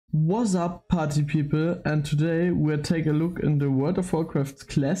What's up, party people, and today we'll take a look in the World of Warcraft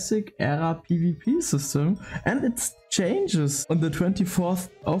Classic era PvP system and its changes on the 24th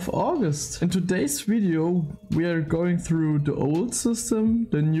of August. In today's video we are going through the old system,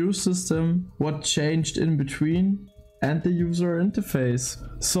 the new system, what changed in between, and the user interface.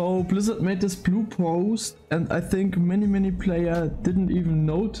 So Blizzard made this Bluepost, and I think many players didn't even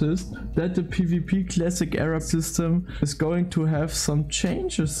notice that the PvP Classic era system is going to have some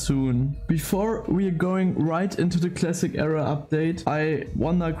changes soon. Before we are going right into the Classic era update, I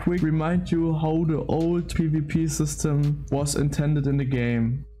wanna quick remind you how the old PvP system was intended in the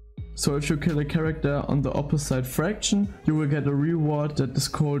game. So if you kill a character on the opposite faction, you will get a reward that is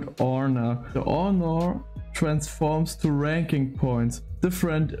called honor. The honor transforms to ranking points.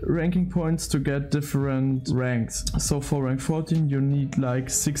 Different ranking points to get different ranks. So for rank 14 you need like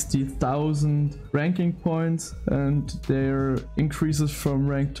 60,000 ranking points, and there increases from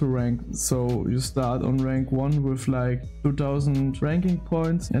rank to rank. So you start on rank 1 with like 2,000 ranking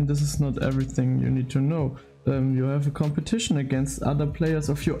points, and this is not everything you need to know. You have a competition against other players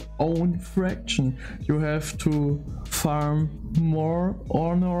of your own faction. You have to farm more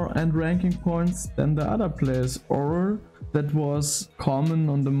honor and ranking points than the other players, or that was common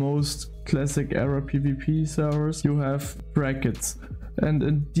on the most classic era PvP servers. You have brackets, and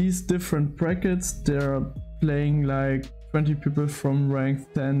in these different brackets they're playing like 20 people from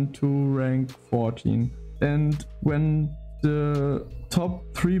rank 10 to rank 14, and when the top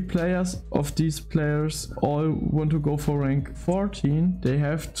 3 players of these players all want to go for rank 14, they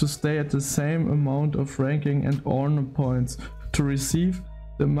have to stay at the same amount of ranking and honor points to receive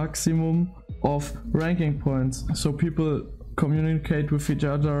the maximum of ranking points. So people communicate with each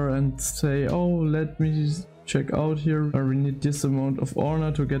other and say, oh, let me check out here, we need this amount of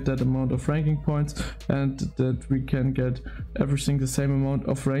honor to get that amount of ranking points, and that we can get everything the same amount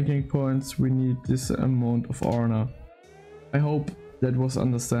of ranking points, we need this amount of honor. I hope that was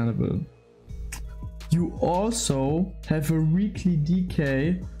understandable. You also have a weekly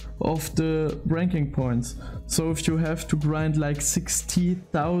decay of the ranking points. So if you have to grind like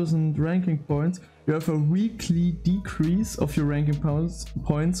 60,000 ranking points, you have a weekly decrease of your ranking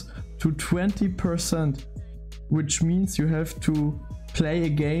points to 20%, which means you have to play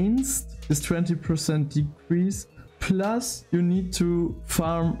against this 20% decrease, plus you need to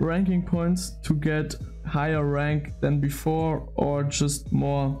farm ranking points to get higher rank than before, or just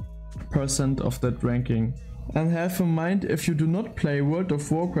more percent of that ranking. And have in mind, if you do not play World of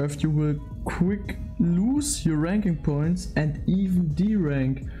Warcraft, you will quick lose your ranking points and even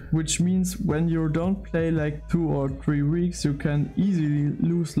derank, which means when you don't play like 2 or 3 weeks, you can easily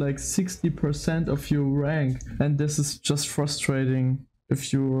lose like 60% of your rank, and this is just frustrating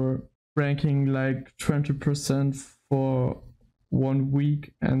if you're ranking like 20% for 1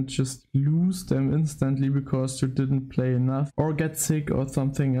 week and just lose them instantly because you didn't play enough or get sick or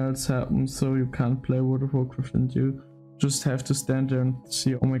something else happens, so you can't play World of Warcraft and you just have to stand there and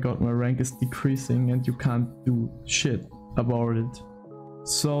see, oh my god, my rank is decreasing, and you can't do shit about it.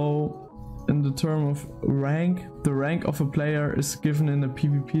 So in the term of rank, the rank of a player is given in a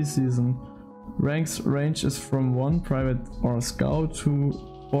PvP season. Ranks range is from 1 private or scout to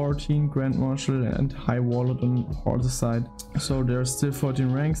 14 Grand Marshal and High Warlord on Horde side. So there's still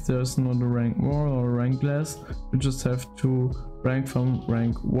 14 ranks, there's not a rank more or a rank less. You just have to rank from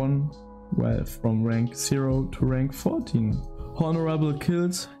rank 1, well, from rank 0 to rank 14. Honorable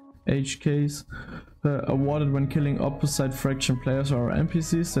kills, HKs, awarded when killing opposite faction players or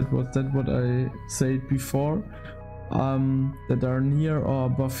NPCs, that what I said before, that are near or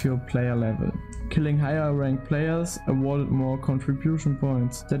above your player level. Killing higher ranked players awarded more contribution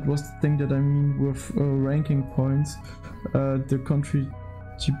points. That was the thing that I mean with ranking points. The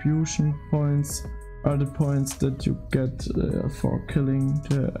contribution points are the points that you get for killing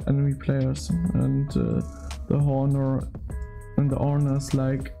the enemy players, and the honor and the honor is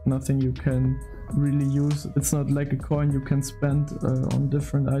like nothing you can really use. It's not like a coin you can spend on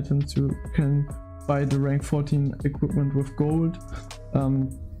different items. You can buy the rank 14 equipment with gold.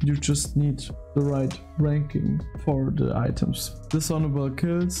 You just need the right ranking for the items. Dishonorable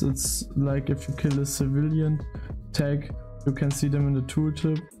kills, it's like if you kill a civilian tag, you can see them in the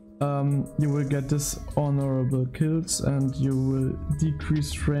tooltip. You will get dishonorable kills and you will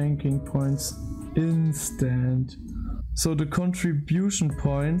decrease ranking points instant. So the contribution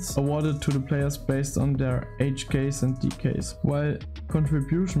points awarded to the players based on their HKs and DKs. While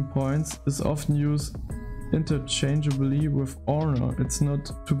contribution points is often used interchangeably with honor, it's not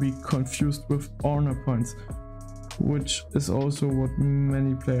to be confused with honor points. which is also what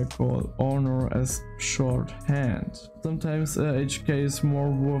many players call honor as shorthand. Sometimes HK is more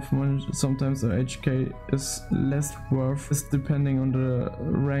worth money, sometimes HK is less worth. It's depending on the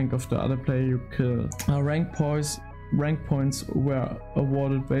rank of the other player you kill. Rank points were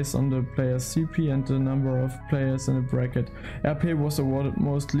awarded based on the player's CP and the number of players in a bracket. RP was awarded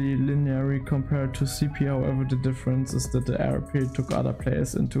mostly linearly compared to CP, however the difference is that the RP took other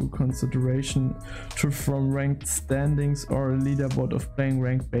players into consideration from ranked standings or a leaderboard of playing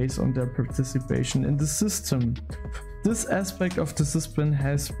rank based on their participation in the system. This aspect of the system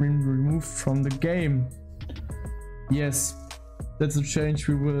has been removed from the game. Yes, that's a change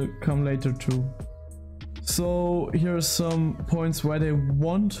we will come later to. So here are some points why they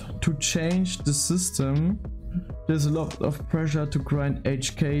want to change the system. There's a lot of pressure to grind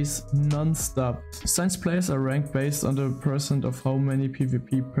HKs non-stop. Since players are ranked based on the percent of how many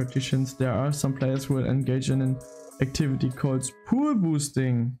PvP partitions there are, some players will engage in an activity called pool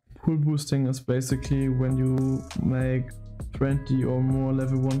boosting. Pool boosting is basically when you make 20 or more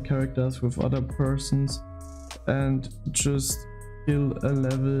level 1 characters with other persons and just kill a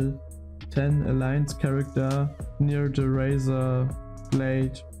level 10 alliance character near the razor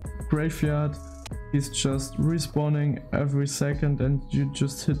blade graveyard. He's just respawning every second and you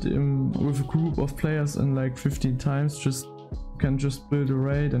just hit him with a group of players in like 15 times. You can just build a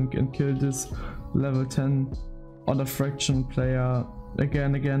raid and kill this level 10 other faction player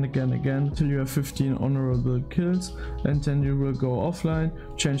again till you have 15 honorable kills, and then you will go offline,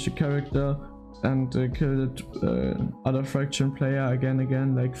 change the character and kill that other faction player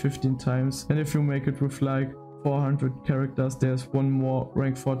again like 15 times. And if you make it with like 400 characters, there's one more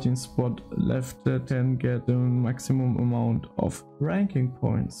rank 14 spot left that can get the maximum amount of ranking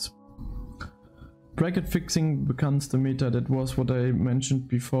points. Bracket fixing becomes the meta. That was what I mentioned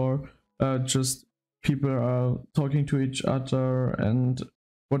before. Just people are talking to each other, and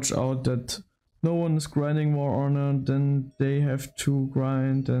watch out that no one is grinding more honor than they have to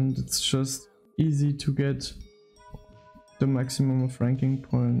grind, and it's just easy to get the maximum of ranking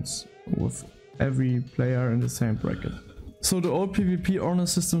points with every player in the same bracket. So the old PvP honor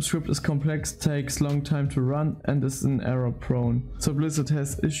system script is complex, takes long time to run, and is an error prone. So Blizzard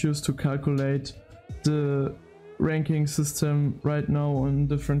has issues to calculate the ranking system right now on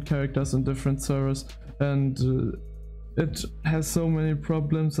different characters and different servers, and it has so many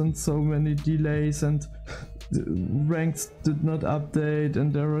problems and so many delays, and ranks did not update,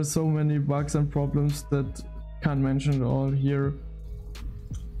 and there are so many bugs and problems that can't mention it all here.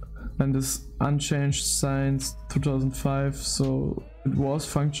 And is unchanged since 2005, so it was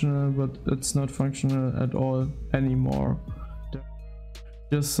functional, but it's not functional at all anymore.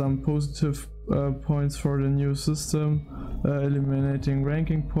 Just some positive points for the new system: eliminating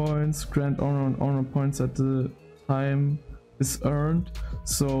ranking points, grant honor and honor points at the time is earned,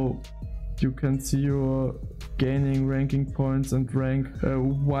 so you can see you're gaining ranking points and rank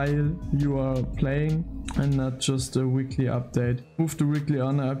while you are playing, and not just a weekly update. Move to weekly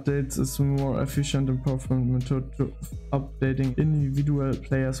honor updates is a more efficient and performant method to updating individual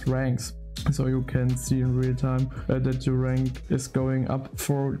players' ranks. So you can see in real time that your rank is going up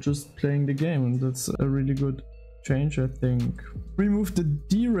for just playing the game, and that's a really good change, I think. Remove the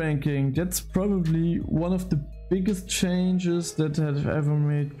D-ranking. That's probably one of the biggest changes that have ever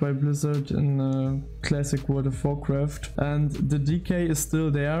made by Blizzard in classic World of Warcraft, and the DK is still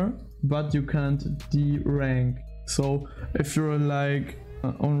there, but you can't D-rank. So if you're like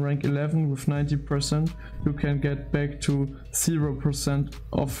on rank 11 with 90%, you can get back to 0%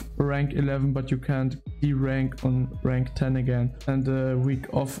 of rank 11, but you can't D-rank on rank 10 again, and a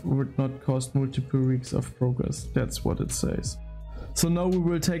week off would not cost multiple weeks of progress. That's what it says. So now we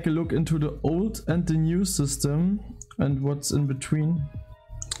will take a look into the old and the new system and what's in between.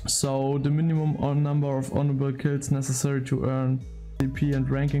 So the minimum number of honorable kills necessary to earn CP and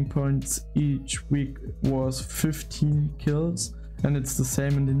ranking points each week was 15 kills, and it's the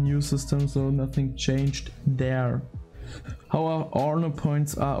same in the new system, so nothing changed there. However, honor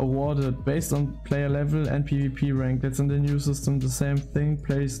points are awarded based on player level and PvP rank. That's in the new system the same thing,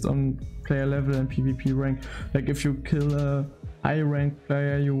 based on player level and PvP rank. Like if you kill a high ranked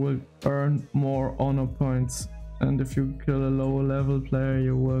player, you will earn more honor points, and if you kill a lower level player,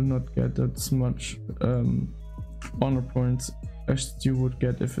 you will not get as much honor points as you would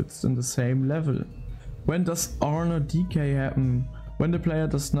get if it's in the same level. When does honor decay happen? When the player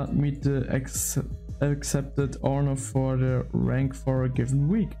does not meet the accepted honor for the rank for a given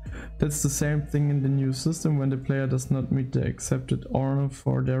week. That's the same thing in the new system, when the player does not meet the accepted honor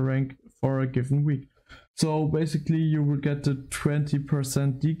for their rank for a given week. So basically you will get the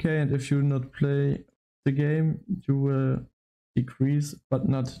 20% decay, and if you not play the game, you will decrease but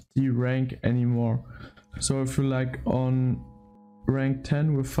not de-rank anymore. So if you like on rank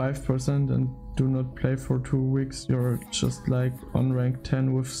 10 with 5% and do not play for 2 weeks, you're just like on rank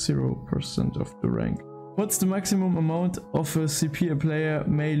 10 with 0% of the rank. What's the maximum amount of a CP a player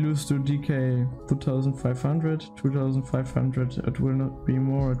may lose to DK? 2500, 2500, it will not be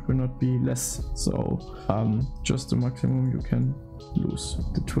more, it will not be less. So just the maximum you can lose,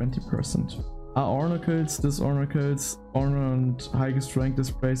 the 20%. Are oracles, disoracles, honor and highest rank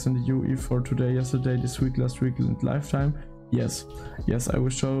displays in the UE for today, yesterday, this week, last week and lifetime? Yes, I will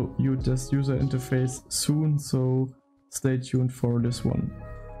show you this user interface soon, so stay tuned for this one.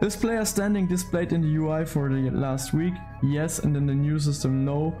 Is player standing displayed in the UI for the last week? Yes, and in the new system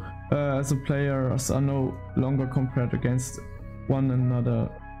no, as the players are no longer compared against one another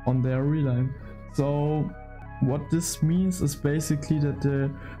on their real-time. So what this means is basically that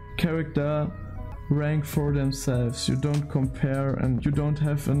the character rank for themselves. You don't compare and you don't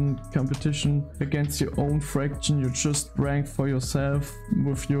have a competition against your own fraction, you just rank for yourself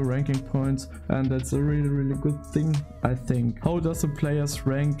with your ranking points, and that's a really good thing, I think. How does a player's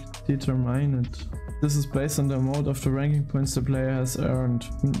rank determine it? This is based on the amount of the ranking points the player has earned.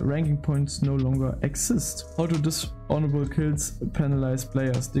 Ranking points no longer exist. How do dishonorable kills penalize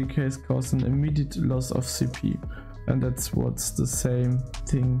players? DKs cause an immediate loss of CP, and that's what's the same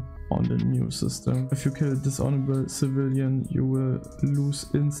thing on the new system. If you kill a dishonorable civilian, you will lose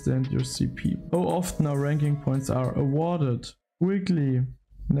instant your CP. How often are ranking points are awarded? Weekly.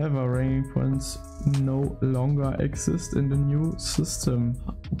 Never. Ranking points no longer exist in the new system.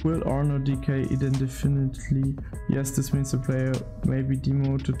 Will honor DK indefinitely? Yes, this means the player may be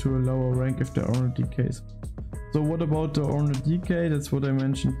demoted to a lower rank if the honor decays. So what about the honor decay? That's what I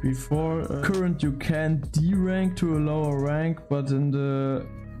mentioned before. Current you can derank to a lower rank, but in the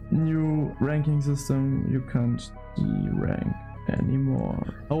new ranking system you can't derank anymore.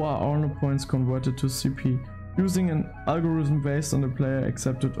 How are honor points converted to CP? Using an algorithm based on the player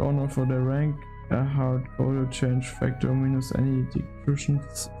accepted honor for their rank, a hard-coded change factor minus any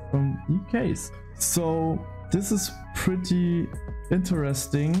decreases from decays. So this is pretty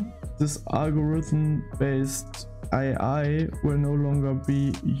interesting. This algorithm based AI will no longer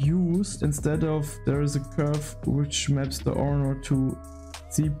be used. Instead of, there is a curve which maps the honor to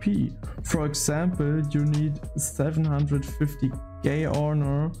CP. For example, you need 750k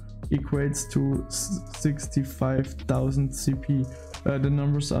honor equates to 65,000 CP. The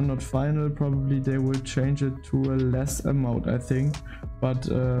numbers are not final, probably they will change it to a less amount, I think, but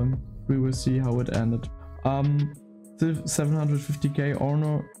we will see how it ended. 750k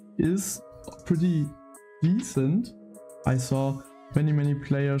honor is pretty decent. I saw many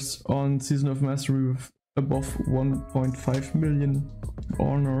players on Season of Mastery with above 1.5 million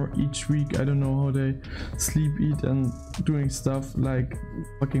honor each week. I don't know how they sleep, eat and doing stuff. Like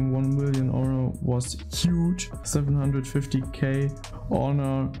fucking 1 million honor was huge. 750k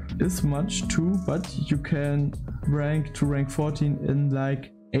honor is much too, but you can rank to rank 14 in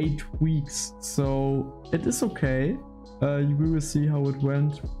like 8 weeks, so it is okay. We will see how it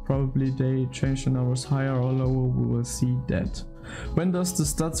went. Probably they changed the numbers higher or lower, we will see that. When does the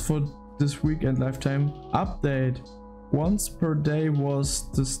stats for this week and lifetime update? Once per day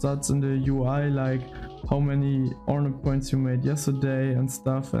was the stats in the UI, like how many honor points you made yesterday and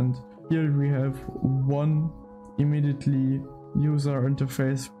stuff, and here we have one immediately user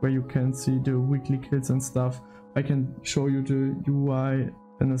interface where you can see the weekly kills and stuff. I can show you the UI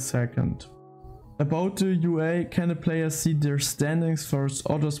in a second. About the UA, can a player see their standings versus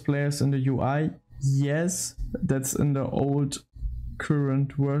other players in the UI? Yes, that's in the old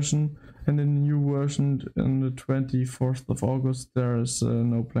current version, and in the new version in the 24th of August there's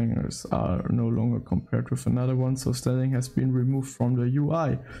no players are no longer compared with another one, so standing has been removed from the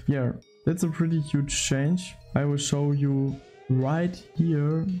UI. Yeah, that's a pretty huge change. I will show you right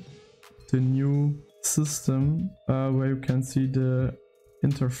here the new system where you can see the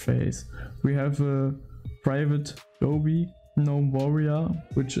interface. We have a private lobby, gnome warrior,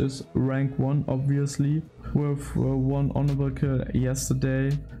 which is rank 1 obviously, with 1 honorable kill yesterday,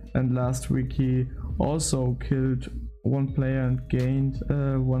 and last week he also killed 1 player and gained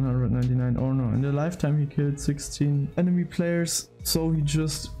 199 honor. In the lifetime he killed 16 enemy players, so he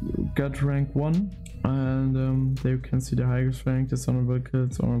just got rank 1, and there you can see the highest rank, dishonorable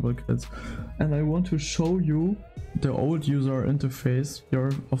kills, honorable kills. And I want to show you the old user interface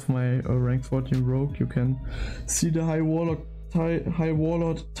here of my rank 14 rogue. You can see the high warlord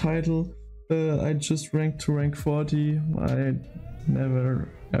title. I just ranked to rank 40. I never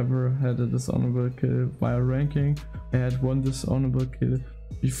ever had a dishonorable kill while ranking. I had 1 dishonorable kill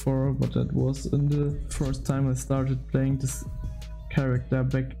before, but that was in the first time I started playing this character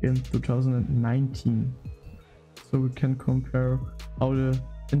back in 2019. So we can compare how the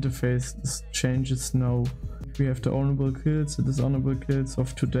interface changes now. We have the honorable kills, the dishonorable kills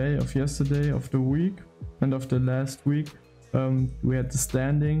of today, of yesterday, of the week, and of the last week. We had the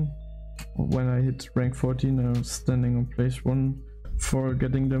standing. When I hit rank 14, I was standing on place 1 for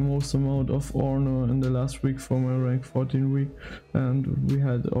getting the most amount of honor in the last week for my rank 14 week, and we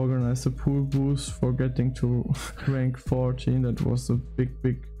had organized a pool boost for getting to rank 14. That was a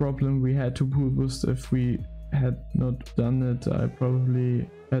big problem. We had to pool boost. If we had not done it, I probably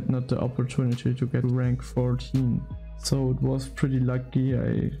had not the opportunity to get rank 14. So it was pretty lucky.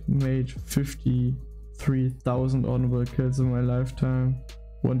 I made 53,000 honorable kills in my lifetime.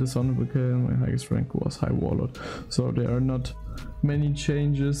 One dishonorable kill, and my highest rank was High Warlord. So there are not many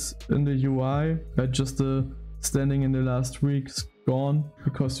changes in the UI. Just the standing in the last week's gone,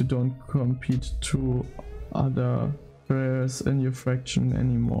 because you don't compete to other players in your faction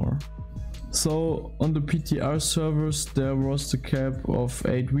anymore. So on the PTR servers there was the cap of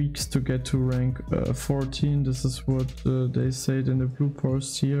 8 weeks to get to rank 14. This is what they said in the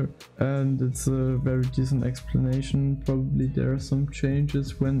Bluepost here, and it's a very decent explanation. Probably there are some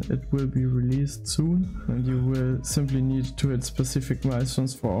changes when it will be released soon, and you will simply need to hit specific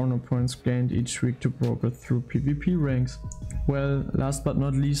milestones for honor points gained each week to progress through PvP ranks. Well, last but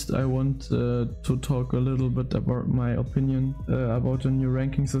not least, I want to talk a little bit about my opinion about the new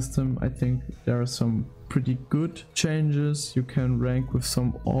ranking system. I think there are some pretty good changes. You can rank with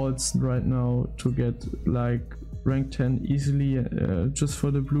some alts right now to get like rank 10 easily just for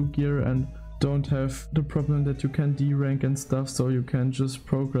the blue gear, and don't have the problem that you can derank and stuff, so you can just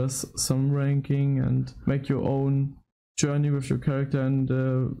progress some ranking and make your own journey with your character in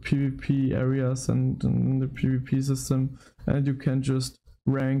the PvP areas and in the PvP system, and you can just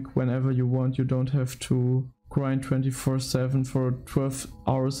rank whenever you want. You don't have to grind 24/7 for 12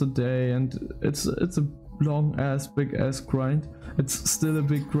 hours a day, and it's a long ass big ass grind. It's still a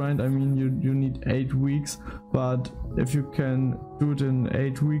big grind. I mean, you need 8 weeks, but if you can do it in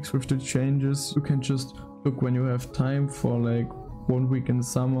 8 weeks with the changes, you can just look when you have time for like 1 week in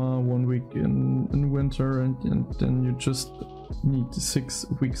summer, 1 week in winter, and then you just need 6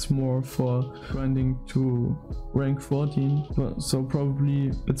 weeks more for grinding to rank 14. So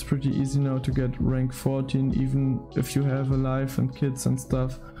probably it's pretty easy now to get rank 14 even if you have a life and kids and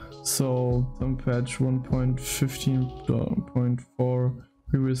stuff. So on patch 1.15.4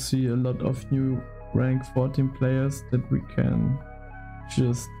 we will see a lot of new rank 14 players that we can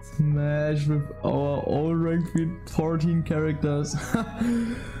just smash with our old rank 14 characters.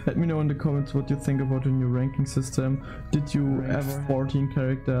 Let me know in the comments what you think about the new ranking system. Did you have 14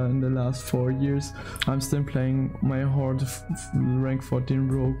 character in the last 4 years? I'm still playing my horde rank 14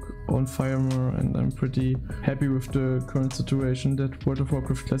 rogue on Firemer, and I'm pretty happy with the current situation that World of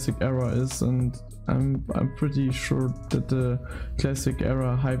Warcraft Classic era is, and I'm pretty sure that the Classic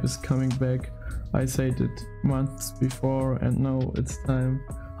era hype is coming back. I said it months before, and now it's time.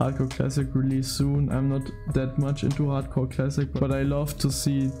 Hardcore Classic release soon. I'm not that much into Hardcore Classic, but I love to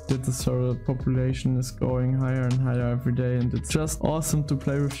see that the server population is going higher and higher every day, and it's just awesome to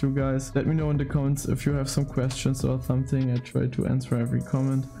play with you guys. Let me know in the comments if you have some questions or something. I try to answer every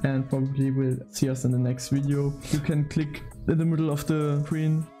comment, and probably will see us in the next video. You can click in the middle of the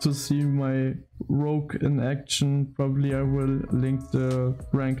screen to see my rogue in action. Probably I will link the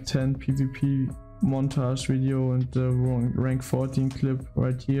rank 10 PvP montage video and the rank 14 clip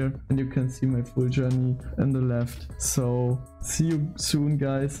right here, and you can see my full journey on the left. So see you soon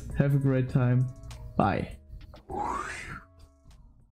guys, have a great time, bye.